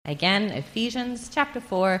Again, Ephesians chapter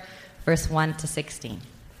 4, verse 1 to 16.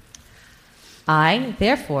 I,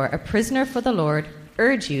 therefore, a prisoner for the Lord,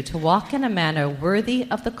 urge you to walk in a manner worthy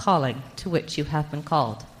of the calling to which you have been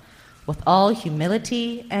called, with all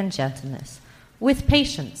humility and gentleness, with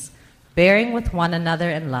patience, bearing with one another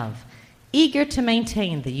in love, eager to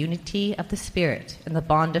maintain the unity of the Spirit in the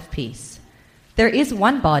bond of peace. There is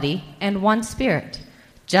one body and one Spirit,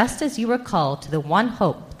 just as you were called to the one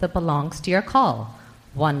hope that belongs to your call,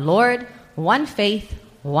 one Lord, one faith,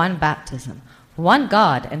 one baptism, one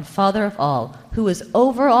God and Father of all, who is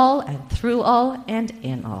over all and through all and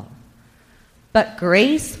in all. But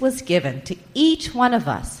grace was given to each one of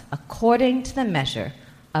us according to the measure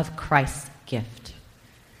of Christ's gift.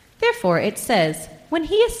 Therefore it says, when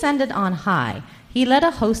he ascended on high, he led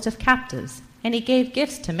a host of captives, and he gave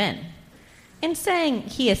gifts to men. In saying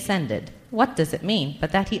he ascended, what does it mean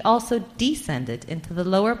but that he also descended into the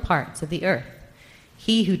lower parts of the earth?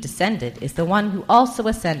 He who descended is the one who also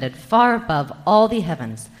ascended far above all the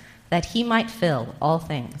heavens, that he might fill all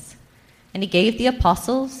things. And he gave the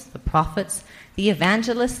apostles, the prophets, the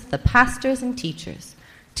evangelists, the pastors and teachers,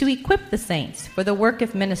 to equip the saints for the work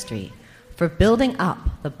of ministry, for building up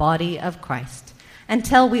the body of Christ,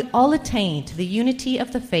 until we all attain to the unity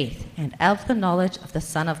of the faith and of the knowledge of the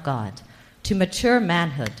Son of God, to mature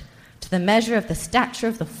manhood, to the measure of the stature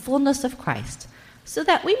of the fullness of Christ, so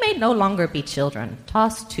that we may no longer be children,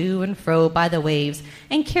 tossed to and fro by the waves,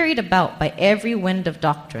 and carried about by every wind of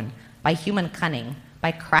doctrine, by human cunning,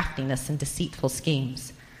 by craftiness and deceitful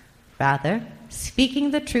schemes. Rather,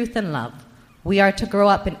 speaking the truth in love, we are to grow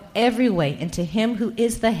up in every way into him who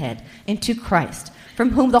is the head, into Christ,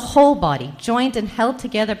 from whom the whole body, joined and held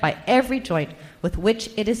together by every joint with which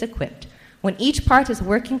it is equipped, when each part is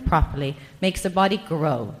working properly, makes the body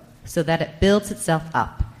grow so that it builds itself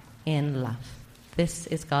up in love. This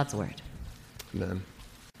is God's word. Amen.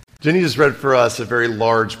 Jenny just read for us a very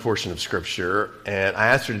large portion of Scripture, and I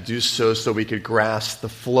asked her to do so we could grasp the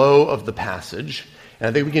flow of the passage. And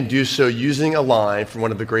I think we can do so using a line from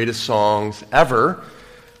one of the greatest songs ever,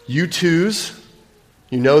 U2's.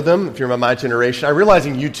 You know them if you're my generation. I'm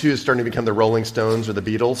realizing U2 is starting to become the Rolling Stones or the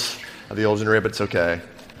Beatles of the old generation, but it's okay.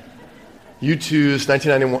 U2's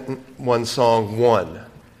 1991 song, One.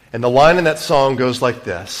 And the line in that song goes like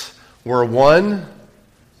this: we're one,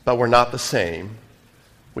 but we're not the same.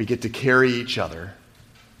 We get to carry each other.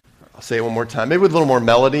 I'll say it one more time, maybe with a little more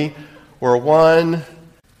melody. We're one,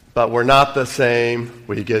 but we're not the same.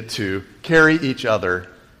 We get to carry each other.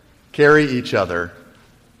 Carry each other.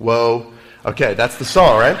 Whoa. Okay, that's the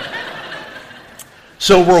song, right?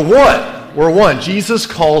 So we're one. We're one. Jesus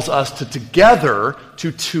calls us to together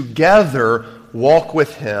walk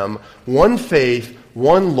with him. One faith,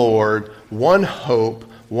 one Lord, one hope,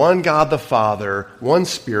 one God the Father, one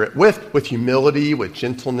Spirit, with humility, with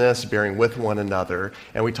gentleness, bearing with one another.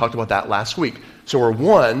 And we talked about that last week. So we're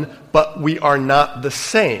one, but we are not the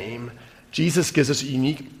same. Jesus gives us a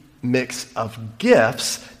unique mix of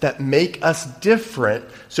gifts that make us different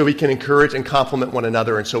so we can encourage and complement one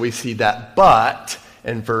another. And so we see that but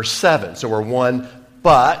in verse 7. So we're one,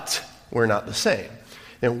 but we're not the same.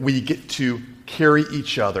 And we get to carry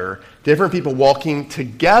each other. Different people walking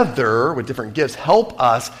together with different gifts help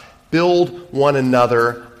us build one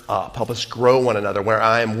another up, help us grow one another. Where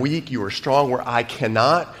I am weak, you are strong. Where I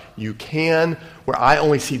cannot, you can. Where I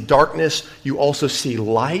only see darkness, you also see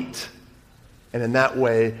light. And in that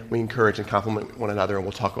way, we encourage and complement one another, and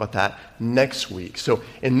we'll talk about that next week. So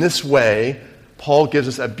in this way, Paul gives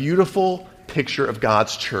us a beautiful picture of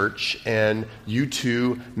God's church, and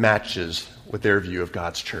U2 matches with their view of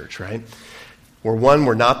God's church, right? We're one,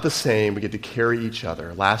 we're not the same. We get to carry each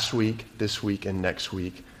other. Last week, this week, and next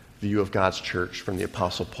week, view of God's church from the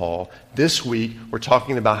Apostle Paul. This week, we're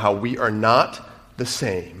talking about how we are not the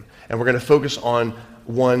same. And we're going to focus on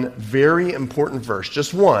one very important verse,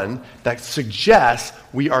 just one, that suggests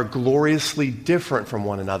we are gloriously different from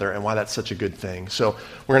one another and why that's such a good thing. So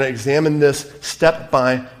we're going to examine this step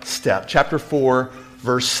by step. Chapter 4,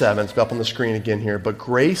 verse 7. It's up on the screen again here. But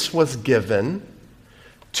grace was given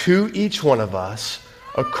to each one of us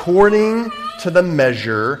according to the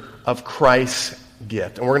measure of Christ's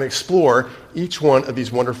gift. And we're going to explore each one of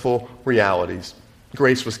these wonderful realities.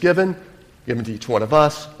 Grace was given to each one of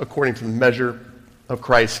us according to the measure of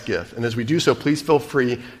Christ's gift. And as we do so, please feel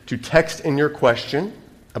free to text in your question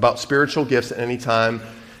about spiritual gifts at any time.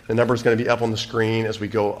 The number is going to be up on the screen as we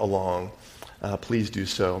go along. Please do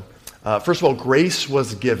so. First of all, grace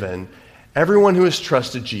was given. Everyone who has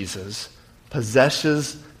trusted Jesus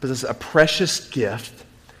possesses a precious gift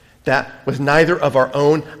that was neither of our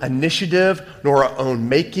own initiative, nor our own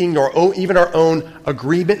making, nor even our own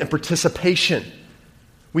agreement and participation.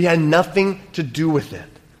 We had nothing to do with it.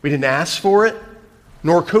 We didn't ask for it,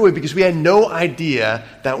 nor could we, because we had no idea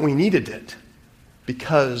that we needed it,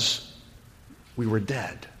 because we were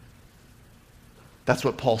dead. That's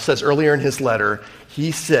what Paul says earlier in his letter.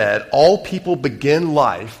 He said, all people begin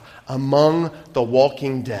life among the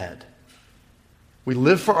walking dead. We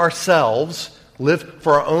live for ourselves, live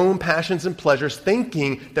for our own passions and pleasures,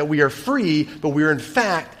 thinking that we are free, but we are in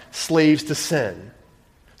fact slaves to sin.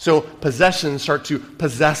 So possessions start to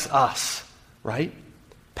possess us, right?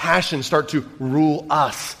 Passions start to rule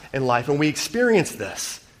us in life, and we experience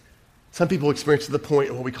this. Some people experience to the point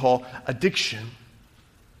of what we call addiction.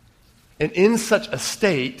 And in such a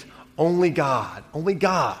state, only God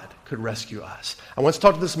could rescue us. I once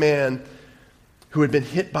talked to this man who had been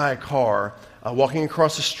hit by a car walking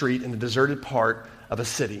across the street in a deserted part of a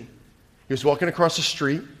city. He was walking across the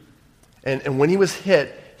street, and when he was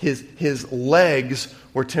hit, his legs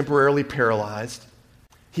were temporarily paralyzed.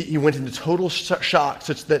 He went into total shock,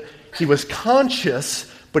 such that he was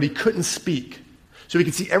conscious, but he couldn't speak. So he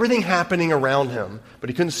could see everything happening around him, but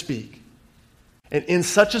he couldn't speak. And in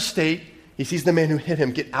such a state, he sees the man who hit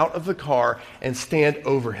him get out of the car and stand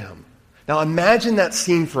over him. Now imagine that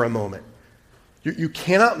scene for a moment. You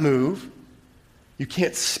cannot move. You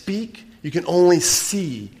can't speak. You can only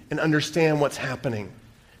see and understand what's happening.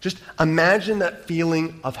 Just imagine that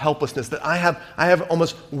feeling of helplessness, that I have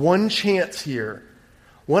almost one chance here,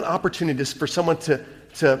 one opportunity just for someone to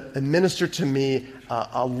administer to me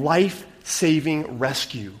a life-saving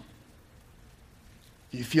rescue.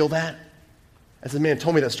 Do you feel that? As the man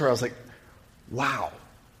told me that story, I was like, wow.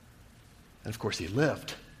 And of course he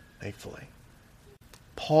lived, thankfully.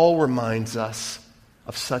 Paul reminds us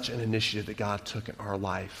of such an initiative that God took in our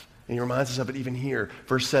life. And he reminds us of it even here.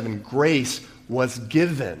 Verse 7, grace was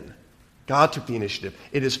given. God took the initiative.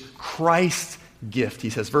 It is Christ's gift, he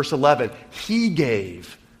says. Verse 11, he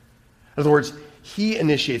gave. In other words, he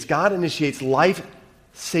initiates, God initiates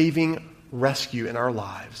life-saving rescue in our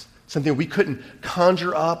lives. Something we couldn't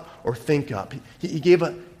conjure up or think up. He gave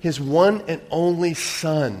his one and only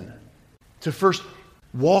Son to first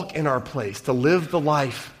walk in our place, to live the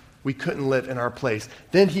life we couldn't live in our place.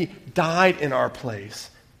 Then he died in our place.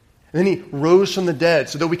 And then he rose from the dead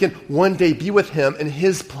so that we can one day be with him in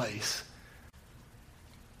his place.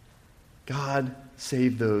 God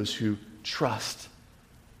saved those who trust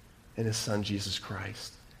in his Son, Jesus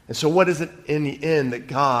Christ. And so what is it in the end that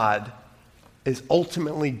God is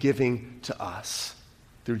ultimately giving to us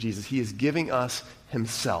through Jesus? He is giving us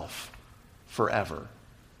himself forever,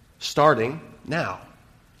 starting now.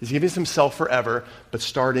 He's giving us himself forever, but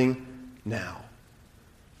starting now.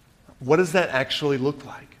 What does that actually look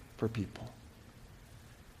like for people?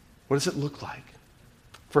 What does it look like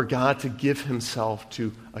for God to give himself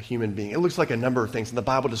to a human being? It looks like a number of things, and the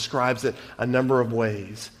Bible describes it a number of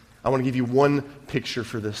ways. I want to give you one picture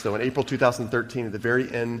for this, though. In April 2013, at the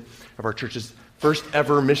very end of our church's first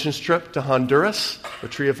ever missions trip to Honduras, the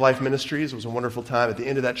Tree of Life Ministries, it was a wonderful time. At the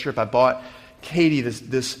end of that trip, I bought Katie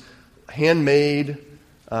this handmade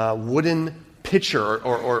wooden pitcher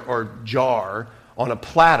or jar on a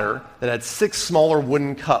platter that had 6 smaller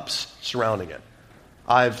wooden cups surrounding it.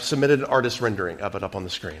 I've submitted an artist rendering of it up on the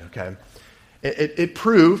screen, okay? It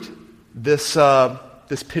proved this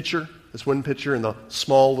pitcher, this wooden pitcher and the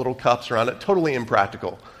small little cups around it, totally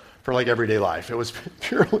impractical for like everyday life. It was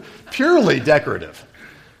purely decorative.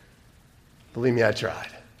 Believe me, I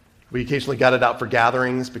tried. We occasionally got it out for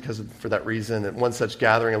gatherings for that reason. At one such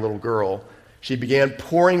gathering, a little girl, she began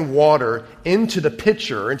pouring water into the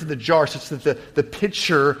pitcher, into the jar, such that the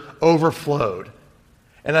pitcher overflowed.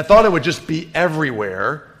 And I thought it would just be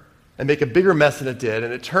everywhere and make a bigger mess than it did.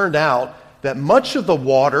 And it turned out that much of the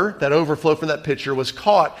water that overflowed from that pitcher was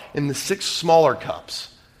caught in the 6 smaller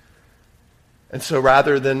cups. And so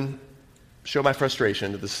rather than show my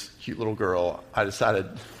frustration to this cute little girl, I decided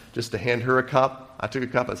just to hand her a cup. I took a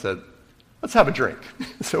cup and said, let's have a drink.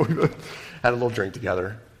 So we both had a little drink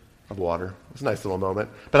together of water. It was a nice little moment.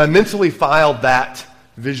 But I mentally filed that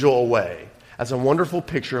visual away as a wonderful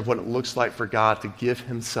picture of what it looks like for God to give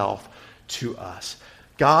himself to us.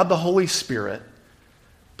 God, the Holy Spirit,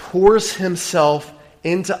 pours himself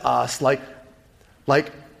into us like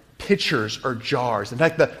pitchers or jars. In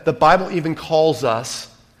fact, the Bible even calls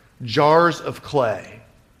us jars of clay.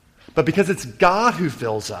 But because it's God who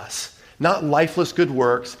fills us, not lifeless good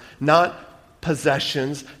works, not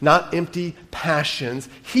possessions, not empty passions,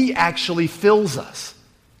 he actually fills us.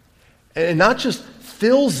 And not just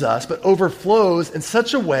fills us, but overflows in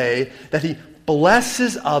such a way that he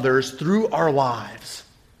blesses others through our lives.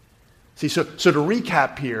 See, so to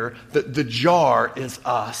recap here, the jar is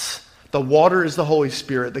us. The water is the Holy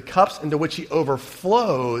Spirit. The cups into which he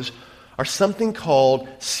overflows are something called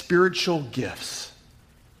spiritual gifts.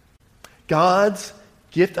 God's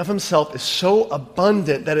gift of himself is so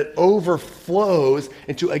abundant that it overflows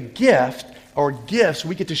into a gift or gifts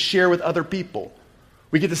we get to share with other people.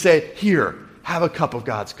 We get to say, here, have a cup of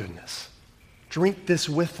God's goodness. Drink this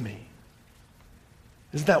with me.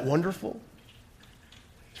 Isn't that wonderful?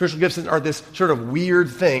 Spiritual gifts are this sort of weird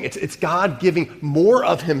thing. It's God giving more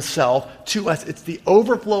of himself to us. It's the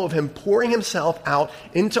overflow of him pouring himself out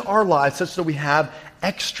into our lives such that we have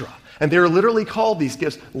extra. And they're literally called, these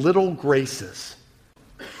gifts, little graces.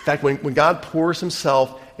 In fact, when God pours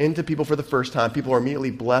himself into people for the first time, people are immediately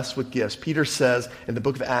blessed with gifts. Peter says in the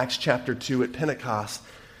book of Acts chapter 2 at Pentecost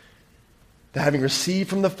that having received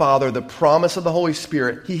from the Father the promise of the Holy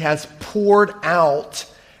Spirit, he has poured out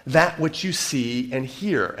that which you see and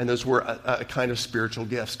hear. And those were a kind of spiritual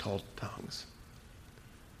gifts called tongues.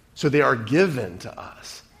 So they are given to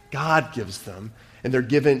us. God gives them, and they're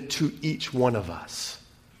given to each one of us.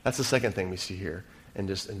 That's the second thing we see here in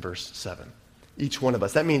verse 7. Each one of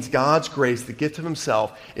us. That means God's grace, the gift of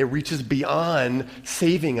himself, it reaches beyond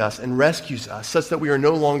saving us and rescues us, such that we are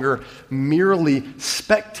no longer merely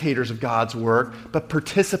spectators of God's work, but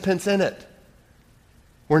participants in it.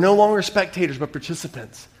 We're no longer spectators, but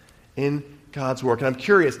participants in God's work. And I'm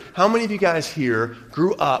curious, how many of you guys here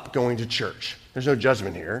grew up going to church? There's no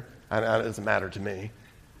judgment here. It doesn't matter to me.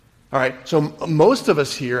 All right, so most of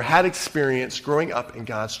us here had experience growing up in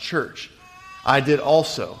God's church. I did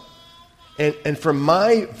also. And from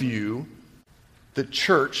my view, the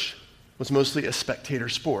church was mostly a spectator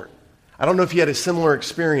sport. I don't know if you had a similar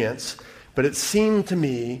experience, but it seemed to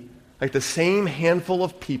me like the same handful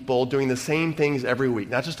of people doing the same things every week,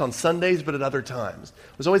 not just on Sundays, but at other times.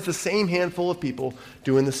 It was always the same handful of people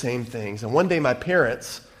doing the same things. And one day my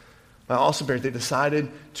awesome parents, they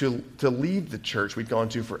decided to leave the church we'd gone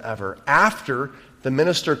to forever after the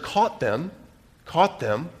minister caught them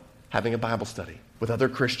having a Bible study with other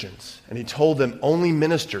Christians. And he told them only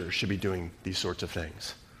ministers should be doing these sorts of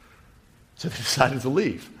things. So they decided to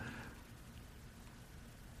leave.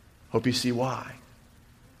 Hope you see why.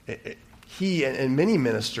 He and many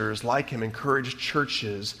ministers like him encourage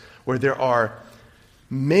churches where there are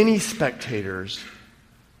many spectators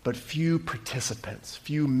but few participants,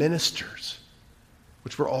 few ministers,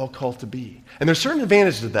 which we're all called to be. And there's certain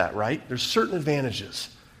advantages to that, right? There's certain advantages.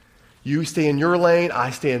 You stay in your lane, I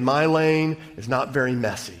stay in my lane. It's not very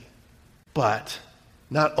messy. But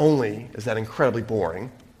not only is that incredibly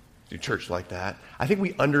boring, do church like that, I think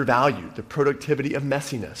we undervalue the productivity of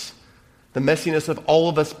messiness, the messiness of all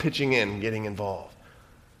of us pitching in and getting involved.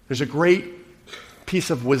 There's a great piece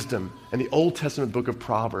of wisdom in the Old Testament book of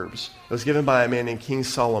Proverbs. It was given by a man named King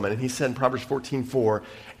Solomon, and he said in Proverbs 14:4,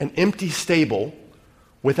 an empty stable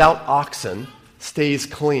without oxen stays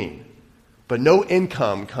clean, but no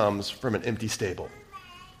income comes from an empty stable.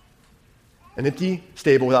 An empty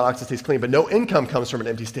stable without oxen stays clean, but no income comes from an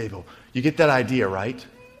empty stable. You get that idea, right?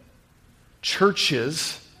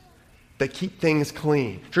 Churches that keep things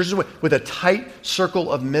clean, churches with a tight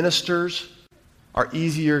circle of ministers are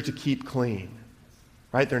easier to keep clean.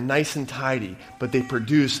 Right? They're nice and tidy, but they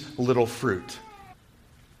produce little fruit.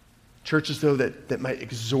 Churches, though, that might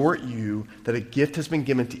exhort you that a gift has been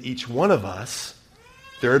given to each one of us,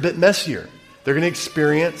 they're a bit messier. They're going to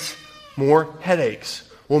experience more headaches.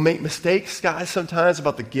 We'll make mistakes, guys, sometimes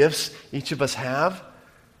about the gifts each of us have.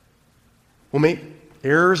 We'll make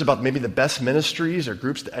errors about maybe the best ministries or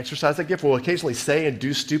groups to exercise that gift. We'll occasionally say and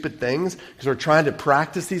do stupid things because we're trying to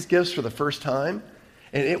practice these gifts for the first time.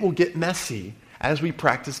 And it will get messy as we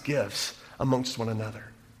practice gifts amongst one another.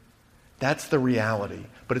 That's the reality,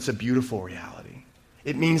 but it's a beautiful reality.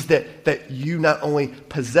 It means that you not only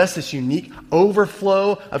possess this unique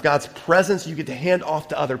overflow of God's presence you get to hand off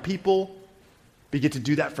to other people, but you get to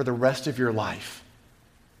do that for the rest of your life.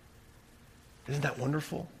 Isn't that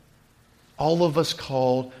wonderful? All of us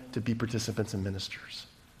called to be participants and ministers.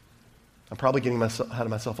 I'm probably getting ahead of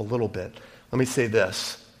myself a little bit. Let me say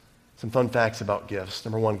this. Some fun facts about gifts.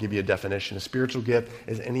 Number one, give you a definition. A spiritual gift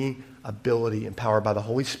is any ability empowered by the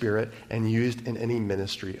Holy Spirit and used in any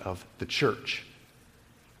ministry of the church.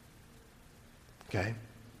 Okay?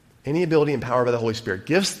 Any ability empowered by the Holy Spirit.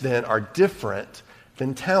 Gifts, then, are different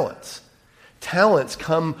than talents. Talents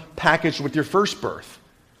come packaged with your first birth.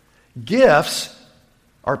 Gifts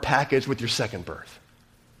are packaged with your second birth.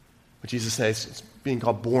 What Jesus says is being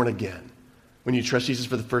called born again. When you trust Jesus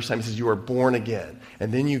for the first time, he says you are born again.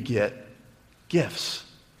 And then you get gifts.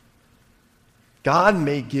 God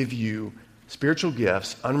may give you spiritual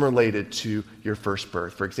gifts unrelated to your first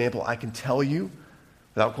birth. For example, I can tell you,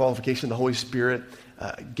 without qualification, the Holy Spirit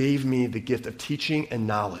gave me the gift of teaching and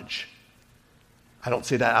knowledge. I don't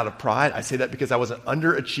say that out of pride. I say that because I was an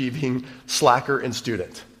underachieving slacker and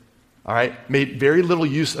student. All right? Made very little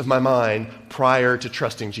use of my mind prior to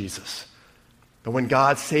trusting Jesus. But when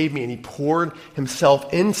God saved me and he poured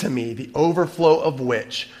himself into me, the overflow of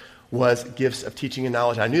which was gifts of teaching and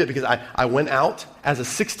knowledge. I knew that because I went out as a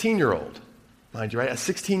 16-year-old. Mind you, right? A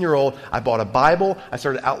 16-year-old, I bought a Bible. I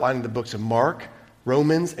started outlining the books of Mark,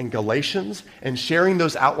 Romans, and Galatians, and sharing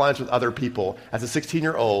those outlines with other people as a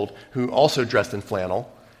 16-year-old who also dressed in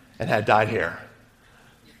flannel and had dyed hair.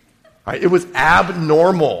 All right? It was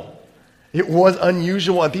abnormal. It was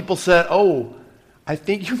unusual. And people said, oh, I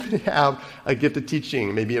think you could have a gift of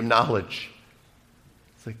teaching, maybe of knowledge.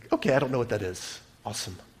 It's like, okay, I don't know what that is.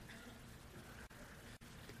 Awesome.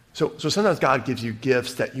 So sometimes God gives you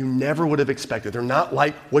gifts that you never would have expected. They're not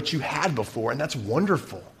like what you had before, and that's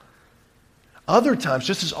wonderful. Other times,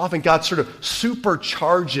 just as often, God sort of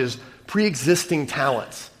supercharges pre-existing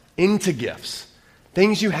talents into gifts.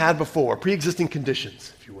 Things you had before, pre-existing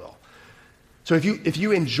conditions, if you will. So if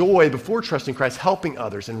you enjoy, before trusting Christ, helping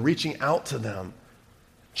others and reaching out to them,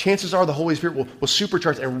 chances are the Holy Spirit will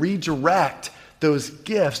supercharge and redirect those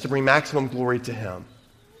gifts to bring maximum glory to him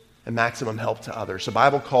and maximum help to others. The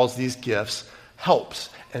Bible calls these gifts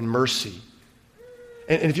helps and mercy.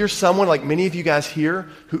 And if you're someone like many of you guys here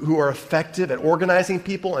who are effective at organizing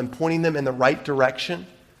people and pointing them in the right direction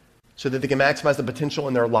so that they can maximize the potential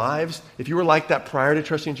in their lives, if you were like that prior to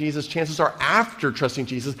trusting Jesus, chances are after trusting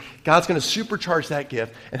Jesus, God's going to supercharge that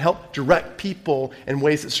gift and help direct people in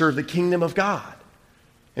ways that serve the kingdom of God.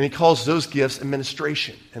 And he calls those gifts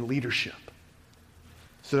administration and leadership.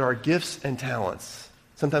 So there are gifts and talents.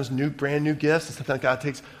 Sometimes brand new gifts, and sometimes God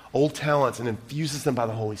takes old talents and infuses them by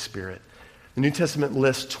the Holy Spirit. The New Testament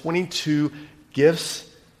lists 22 gifts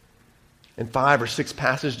in 5 or 6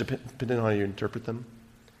 passages, depending on how you interpret them.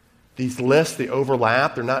 These lists, they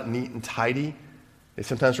overlap. They're not neat and tidy. They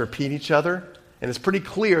sometimes repeat each other. And it's pretty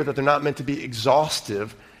clear that they're not meant to be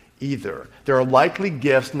exhaustive either. There are likely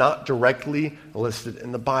gifts not directly listed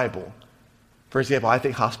in the Bible. For example, I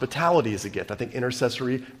think hospitality is a gift. I think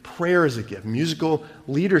intercessory prayer is a gift. Musical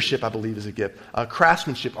leadership, I believe, is a gift.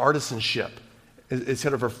 Craftsmanship, artisanship is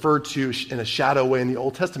sort of referred to in a shadow way in the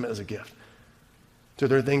Old Testament as a gift. So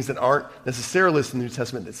there are things that aren't necessarily listed in the New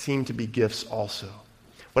Testament that seem to be gifts also.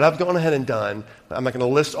 What I've gone ahead and done, I'm not going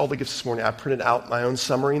to list all the gifts this morning. I printed out my own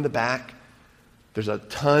summary in the back. There's a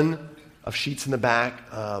ton of sheets in the back,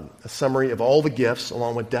 a summary of all the gifts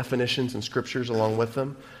along with definitions and scriptures along with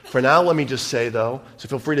them. For now, let me just say, though, so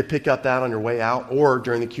feel free to pick up that on your way out or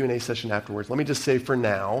during the Q&A session afterwards. Let me just say for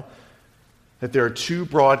now that there are 2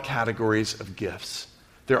 broad categories of gifts.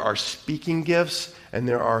 There are speaking gifts and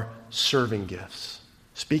there are serving gifts.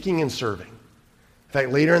 Speaking and serving. In fact,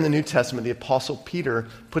 later in the New Testament, the Apostle Peter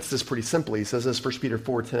puts this pretty simply. He says this, 1 Peter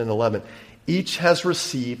 4, 10 and 11. Each has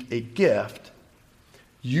received a gift.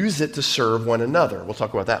 Use it to serve one another. We'll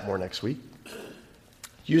talk about that more next week.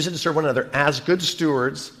 Use it to serve one another as good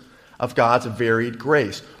stewards of God's varied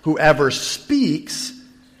grace. Whoever speaks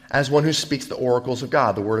as one who speaks the oracles of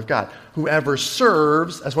God, the word of God. Whoever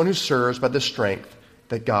serves as one who serves by the strength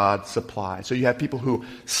that God supplies. So you have people who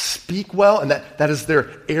speak well, and that is their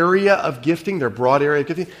area of gifting, their broad area of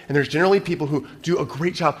gifting. And there's generally people who do a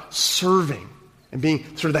great job serving and being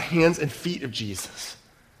sort of the hands and feet of Jesus.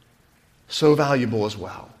 So valuable as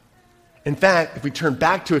well. In fact, if we turn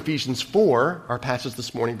back to Ephesians 4, our passage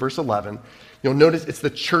this morning, verse 11, you'll notice it's the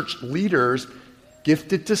church leaders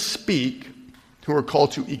gifted to speak who are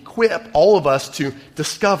called to equip all of us to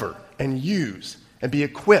discover and use and be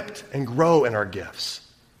equipped and grow in our gifts.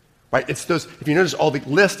 Right? It's those, if you notice, all the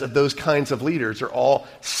list of those kinds of leaders are all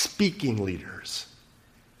speaking leaders.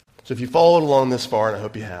 So if you followed along this far, and I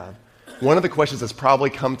hope you have, one of the questions that's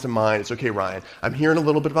probably come to mind is, okay, Ryan, I'm hearing a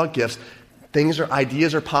little bit about gifts.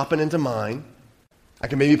 Ideas are popping into mind. I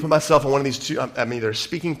can maybe put myself on one of these 2. I'm either a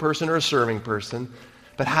speaking person or a serving person.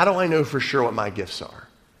 But how do I know for sure what my gifts are?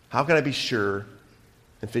 How can I be sure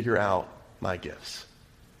and figure out my gifts?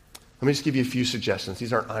 Let me just give you a few suggestions.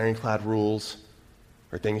 These aren't ironclad rules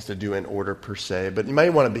or things to do in order per se, but you might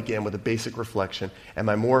want to begin with a basic reflection. Am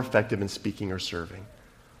I more effective in speaking or serving?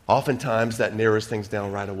 Oftentimes that narrows things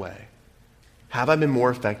down right away. Have I been more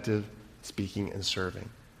effective speaking and serving?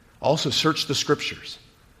 Also, search the scriptures.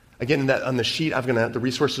 Again, on the sheet, the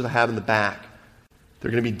resources I have in the back, there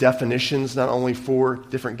are going to be definitions not only for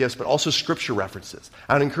different gifts, but also scripture references.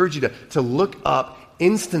 I would encourage you to look up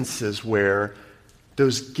instances where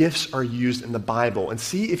those gifts are used in the Bible and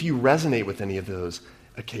see if you resonate with any of those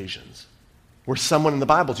occasions where someone in the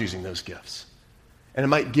Bible is using those gifts. And it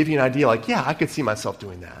might give you an idea like, yeah, I could see myself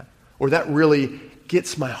doing that. Or that really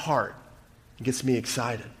gets my heart. It gets me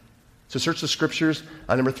excited. So search the scriptures.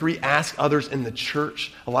 Number 3, ask others in the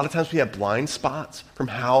church. A lot of times we have blind spots from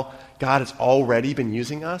how God has already been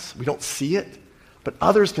using us. We don't see it, but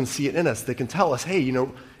others can see it in us. They can tell us, hey,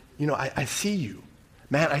 I see you.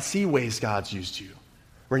 Matt, I see ways God's used you.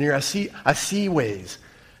 Rainier, I see ways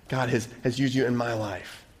God has used you in my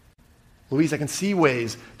life. Louise, I can see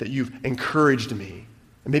ways that you've encouraged me.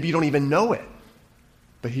 And maybe you don't even know it,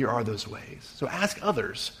 but here are those ways. So ask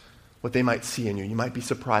others what they might see in you. You might be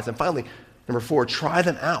surprised. And finally, number 4, try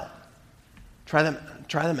them out. Try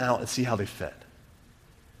them out and see how they fit.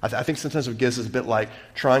 I think sometimes what gives is a bit like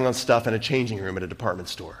trying on stuff in a changing room at a department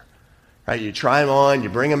store. Right? You try them on, you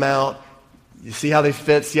bring them out, you see how they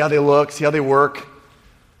fit, see how they look, see how they work.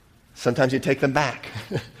 Sometimes you take them back.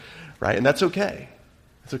 Right? And that's okay.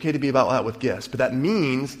 It's okay to be about that with gifts. But that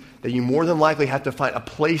means that you more than likely have to find a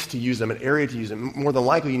place to use them, an area to use them. More than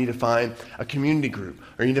likely you need to find a community group,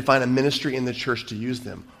 or you need to find a ministry in the church to use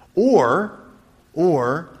them. Or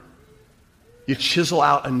you chisel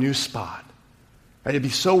out a new spot. Right? It'd be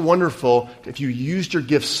so wonderful if you used your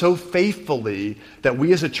gifts so faithfully that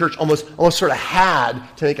we as a church almost sort of had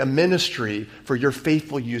to make a ministry for your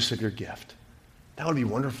faithful use of your gift. That would be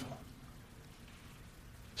wonderful.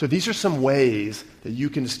 So these are some ways that you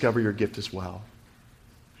can discover your gift as well.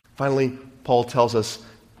 Finally, Paul tells us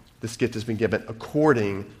this gift has been given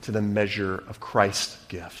according to the measure of Christ's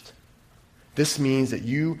gift. This means that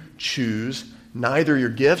you choose neither your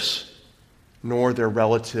gifts nor their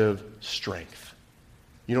relative strength.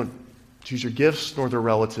 You don't choose your gifts nor their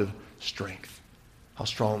relative strength, how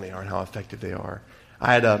strong they are and how effective they are.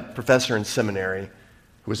 I had a professor in seminary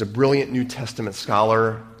who was a brilliant New Testament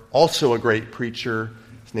scholar, also a great preacher.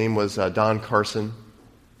 His name was Don Carson.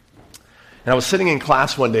 And I was sitting in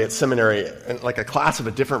class one day at seminary, like a class of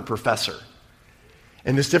a different professor.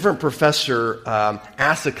 And this different professor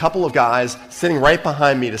asked a couple of guys sitting right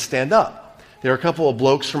behind me to stand up. They were a couple of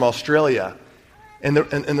blokes from Australia. And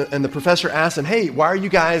the professor asked them, hey, why did you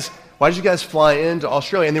guys fly into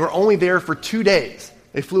Australia? And they were only there for 2 days.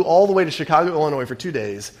 They flew all the way to Chicago, Illinois for 2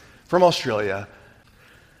 days from Australia.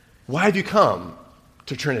 Why have you come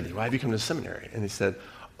to Trinity? Why have you come to seminary? And they said,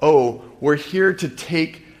 oh, we're here to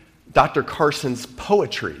take Dr. Carson's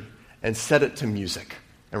poetry and set it to music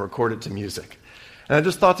and record it to music. And I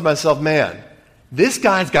just thought to myself, man, this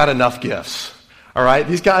guy's got enough gifts. All right?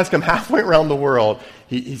 These guys come halfway around the world.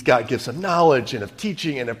 He's got gifts of knowledge and of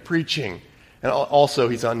teaching and of preaching. And also,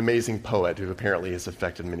 he's an amazing poet who apparently has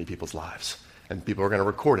affected many people's lives. And people are going to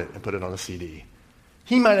record it and put it on a CD.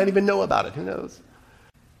 He might not even know about it. Who knows?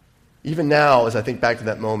 Even now, as I think back to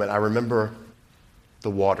that moment, I remember the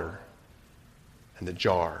water and the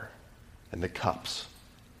jar and the cups.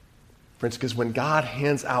 Friends, because when God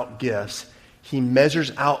hands out gifts, he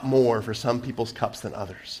measures out more for some people's cups than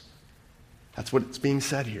others. That's what's being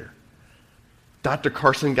said here. Dr.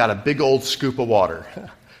 Carson got a big old scoop of water.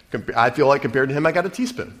 I feel like compared to him, I got a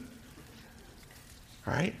teaspoon.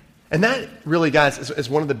 All right? And that really, guys, is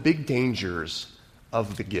one of the big dangers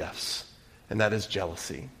of the gifts, and that is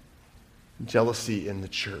jealousy. Jealousy in the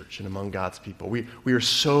church and among God's people. We are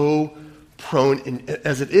so prone,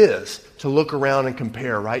 as it is, to look around and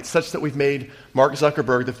compare, right? Such that we've made Mark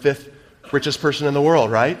Zuckerberg the 5th richest person in the world,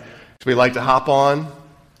 right? So we like to hop on,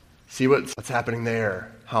 see what's happening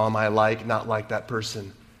there. How am I not like that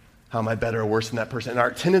person? How am I better or worse than that person? And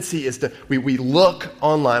our tendency is to, we look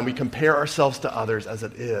online, we compare ourselves to others as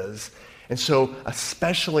it is. And so,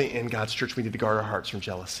 especially in God's church, we need to guard our hearts from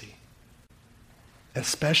jealousy.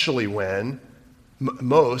 Especially when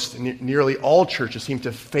nearly all churches seem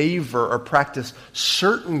to favor or practice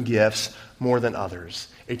certain gifts more than others.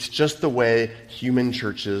 It's just the way human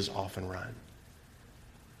churches often run.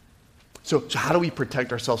 So how do we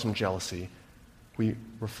protect ourselves from jealousy? We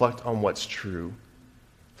reflect on what's true.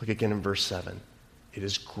 Look again in verse 7. It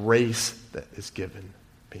is grace that is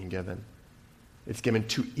being given. It's given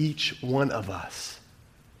to each one of us.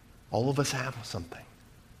 All of us have something.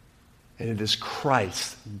 And it is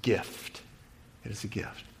Christ's gift. It is a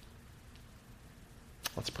gift.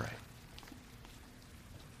 Let's pray.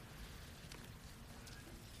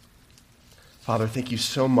 Father, thank you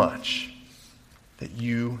so much that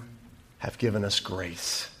you have given us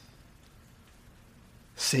grace.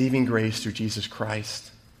 Saving grace through Jesus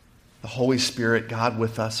Christ, the Holy Spirit, God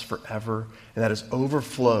with us forever, and that has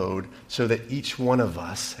overflowed so that each one of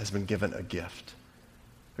us has been given a gift.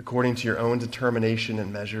 According to your own determination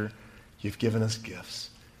and measure, you've given us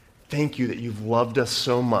gifts. Thank you that you've loved us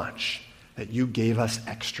so much that you gave us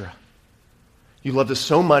extra. You loved us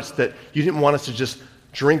so much that you didn't want us to just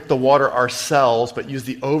drink the water ourselves, but use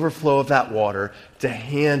the overflow of that water to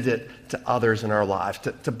hand it to others in our lives,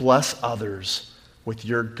 to bless others with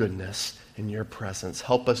your goodness and your presence.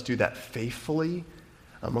 Help us do that faithfully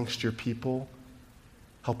amongst your people.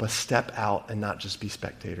 Help us step out and not just be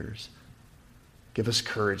spectators. Give us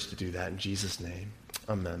courage to do that in Jesus' name.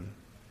 Amen.